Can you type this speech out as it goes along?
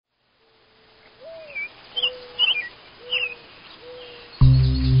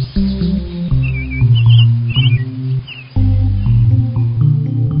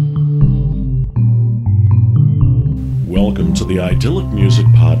the Idyllic Music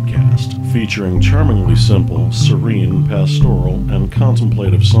Podcast, featuring charmingly simple, serene, pastoral, and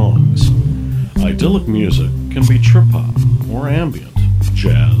contemplative songs. Idyllic music can be trip-hop or ambient,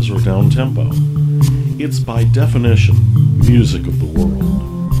 jazz or down-tempo. It's by definition music of the world.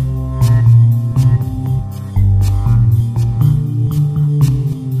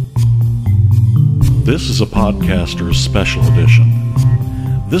 This is a podcaster's special edition.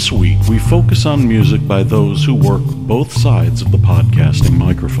 This week, we focus on music by those who work both sides of the podcasting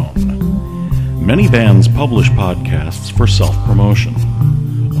microphone. Many bands publish podcasts for self-promotion.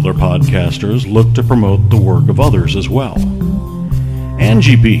 Other podcasters look to promote the work of others as well.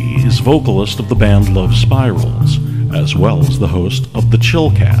 Angie B. is vocalist of the band Love Spirals, as well as the host of the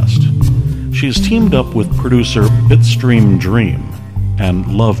Chillcast. She has teamed up with producer Bitstream Dream and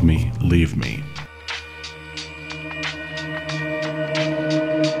Love Me, Leave Me.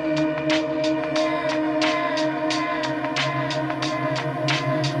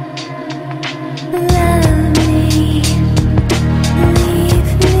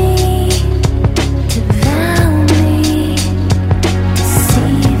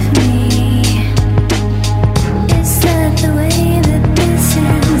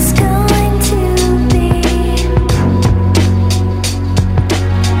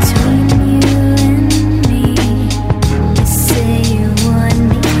 You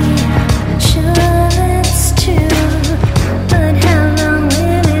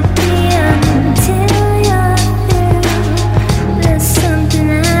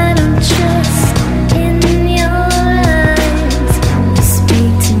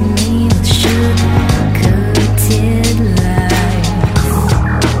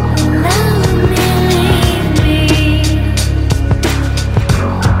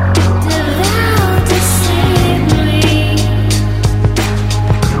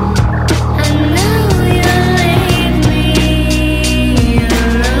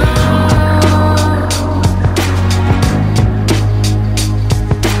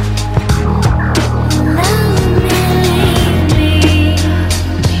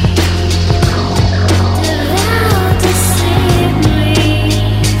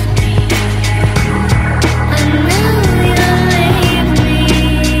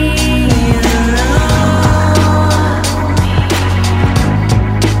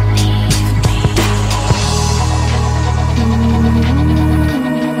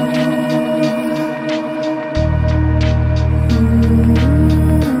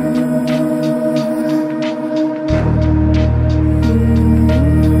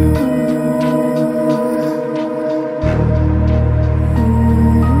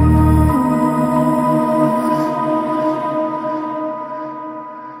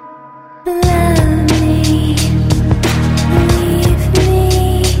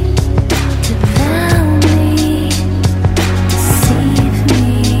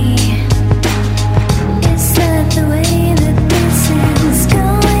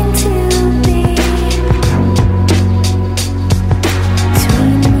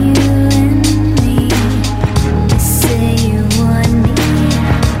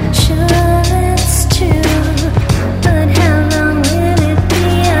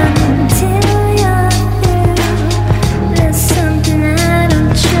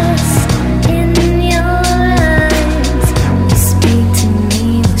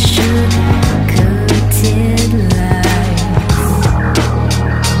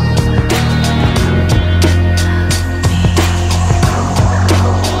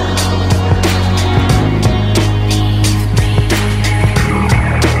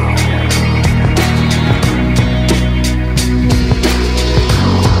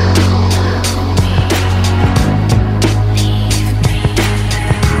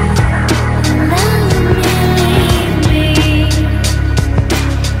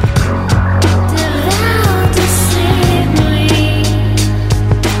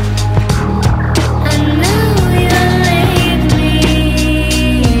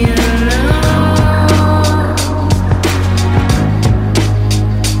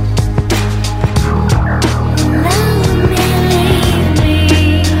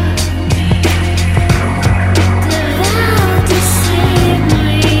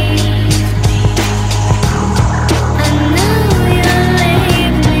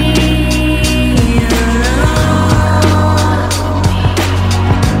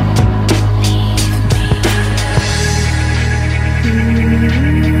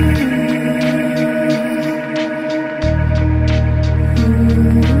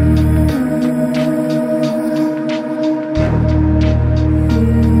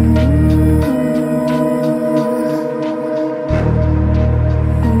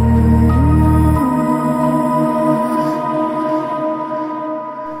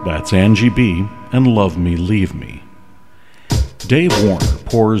That's Angie B. and Love Me, Leave Me. Dave Warner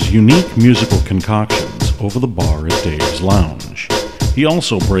pours unique musical concoctions over the bar at Dave's Lounge. He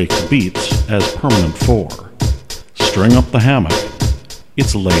also breaks beats as Permanent 4. String up the hammock.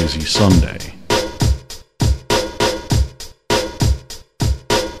 It's Lazy Sunday.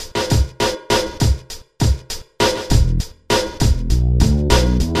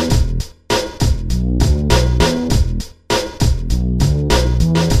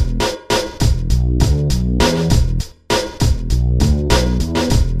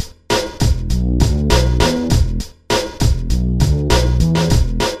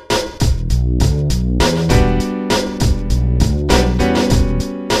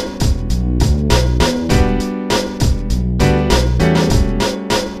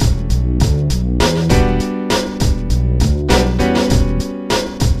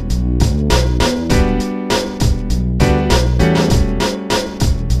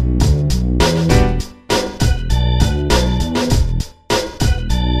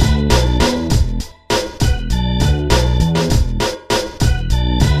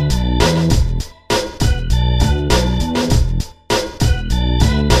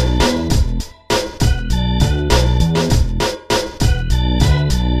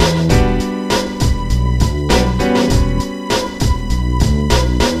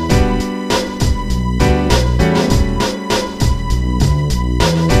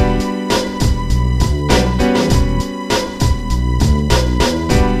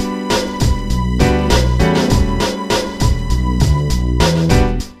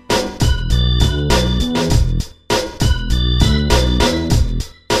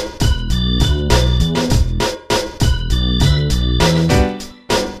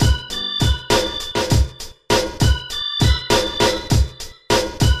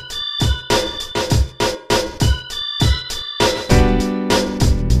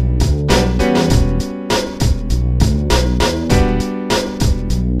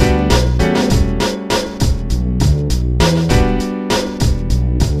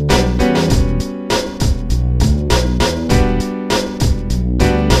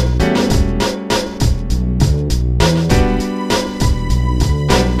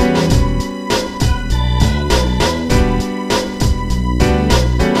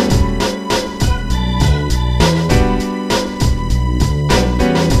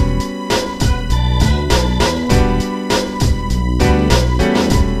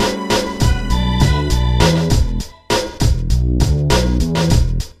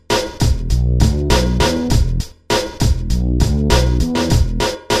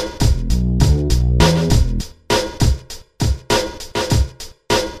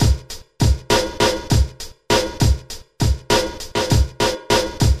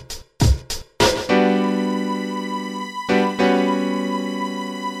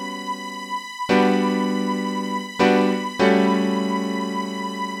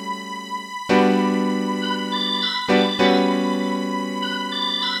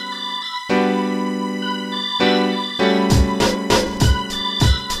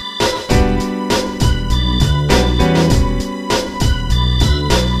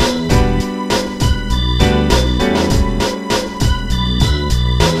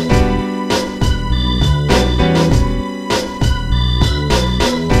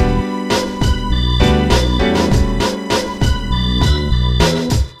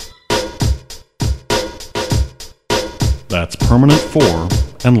 That's Permanent 4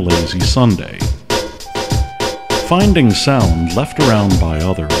 and Lazy Sunday. Finding sound left around by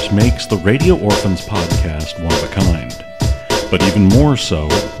others makes the Radio Orphans podcast one of a kind, but even more so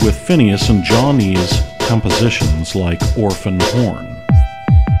with Phineas and John E.'s compositions like Orphan Horn.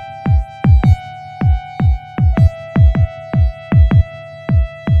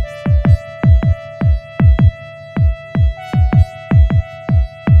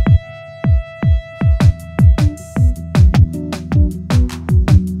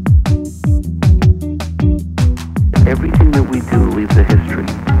 Everything that we do leaves a history,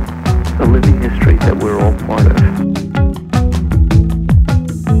 a living history that we're all part of.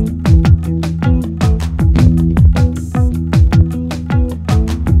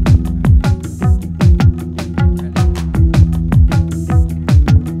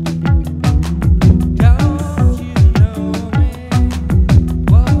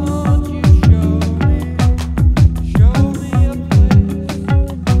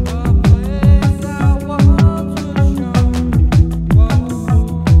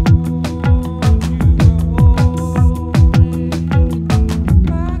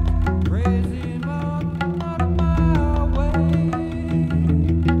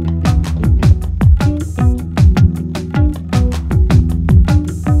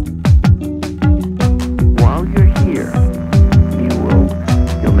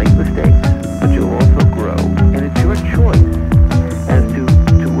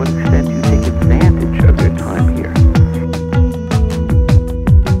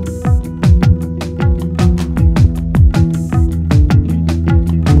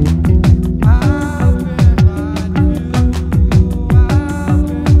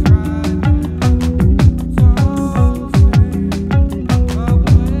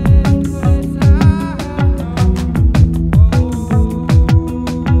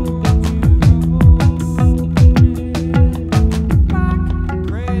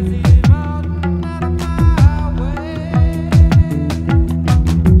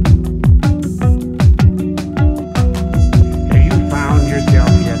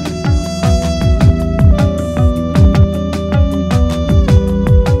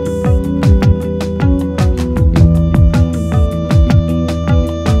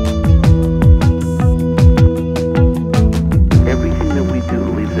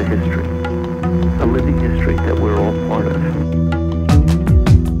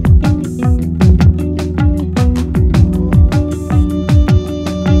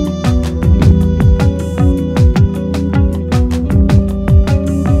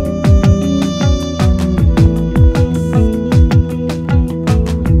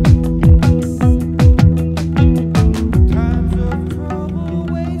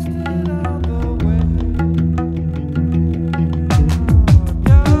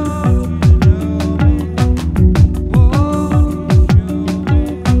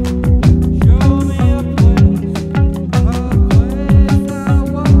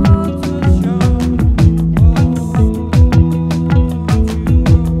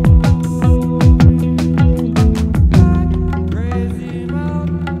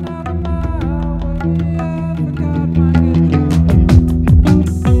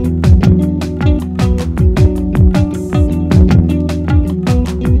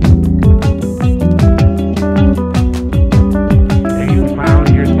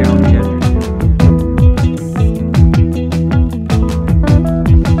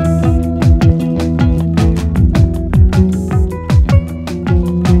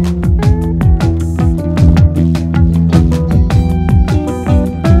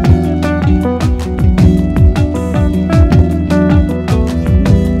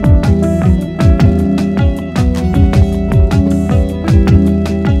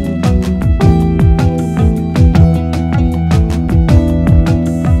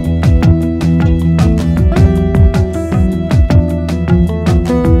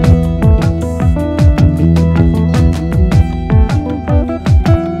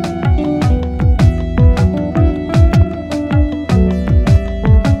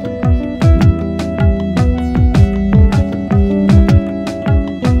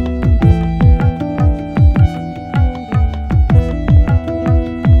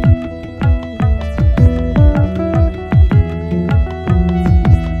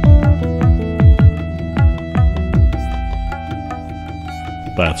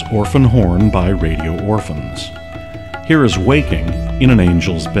 That's Orphan Horn by Radio Orphans. Here is Waking in an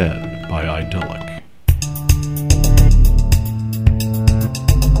Angel's Bed by Idyllic.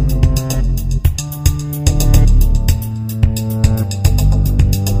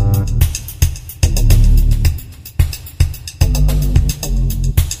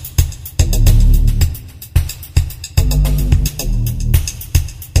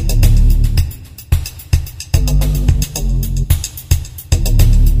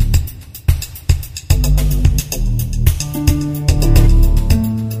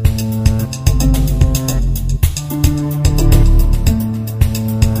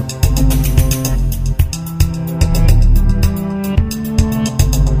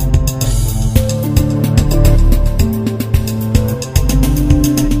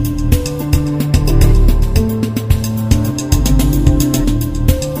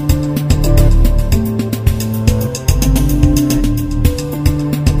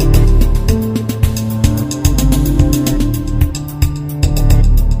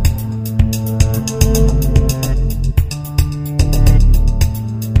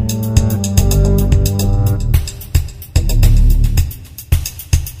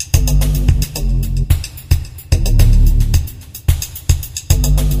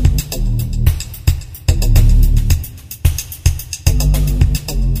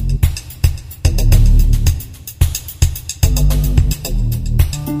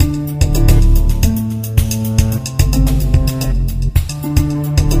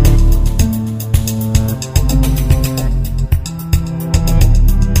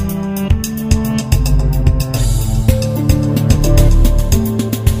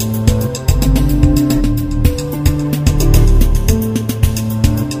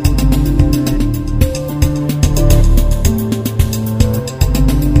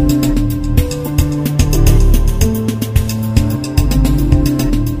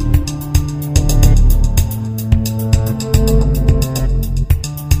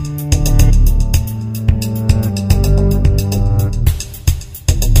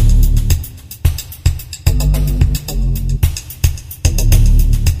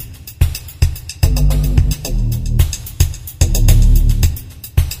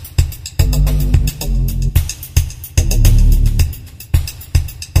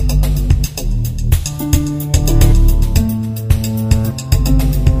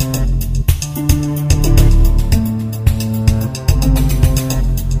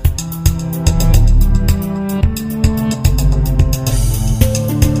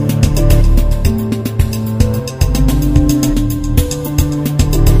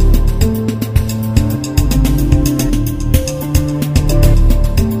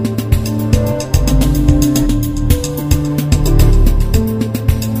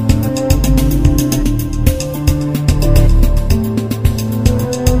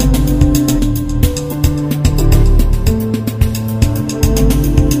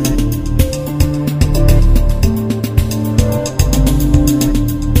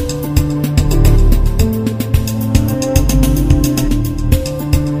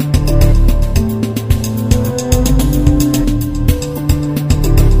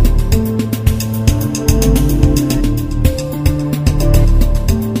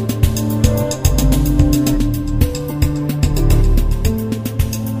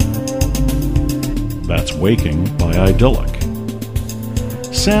 Waking by Idyllic.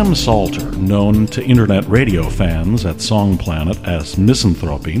 Sam Salter, known to internet radio fans at Song Planet as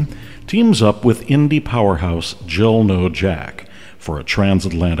Misanthropy, teams up with indie powerhouse Jill No Jack for a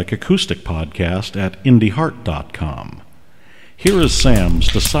transatlantic acoustic podcast at indieheart.com. Here is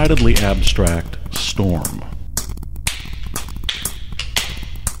Sam's decidedly abstract Storm.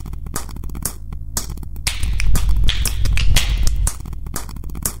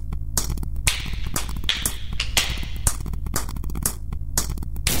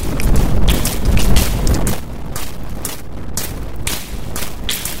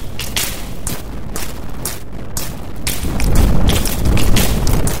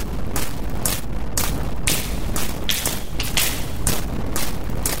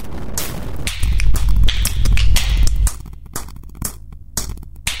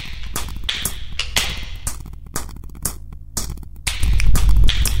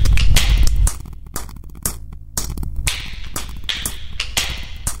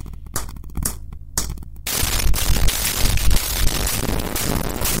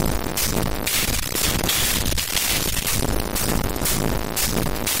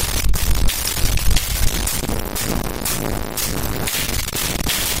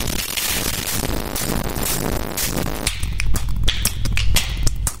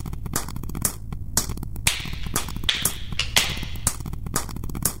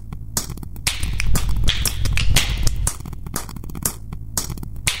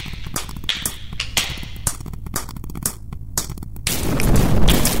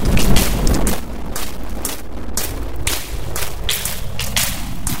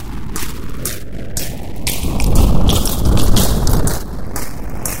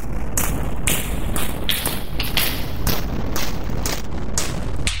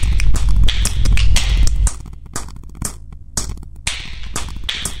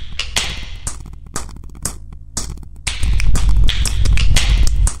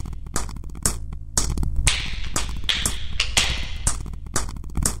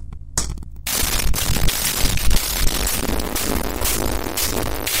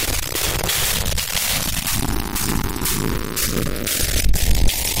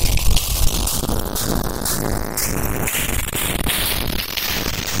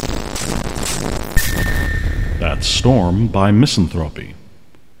 Storm by Misanthropy.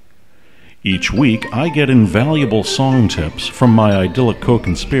 Each week, I get invaluable song tips from my idyllic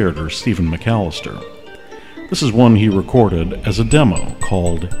co-conspirator, Stephen McAllister. This is one he recorded as a demo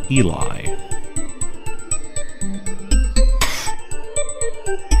called Eli.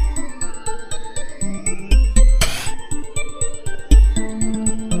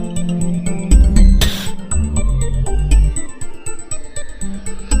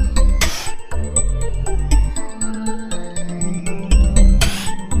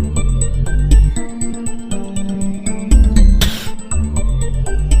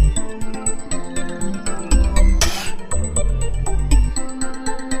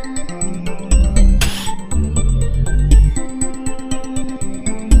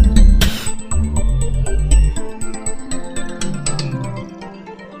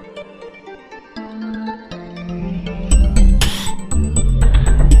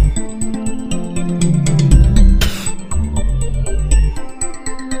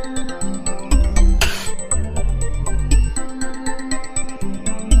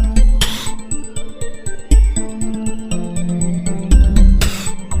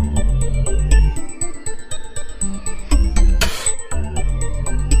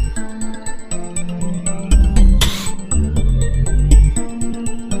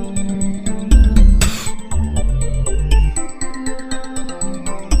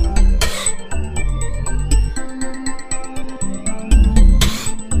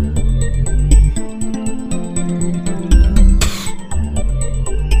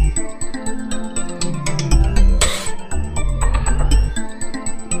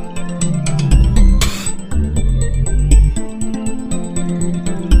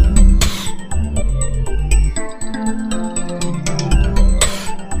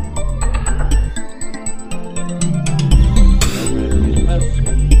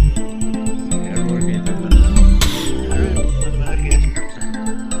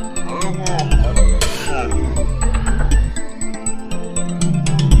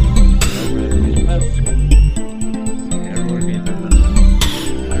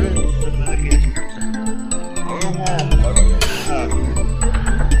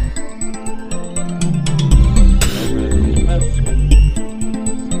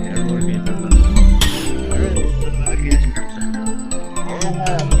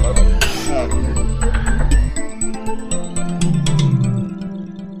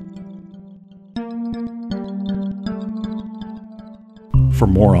 For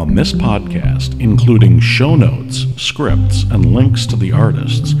more on this podcast, including show notes, scripts, and links to the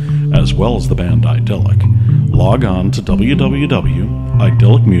artists, as well as the band Idyllic, log on to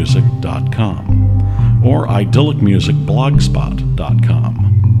www.idyllicmusic.com or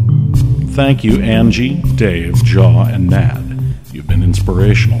idyllicmusicblogspot.com. Thank you, Angie, Dave, Jaw, and Nad. You've been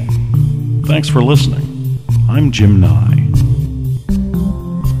inspirational. Thanks for listening. I'm Jim Nye.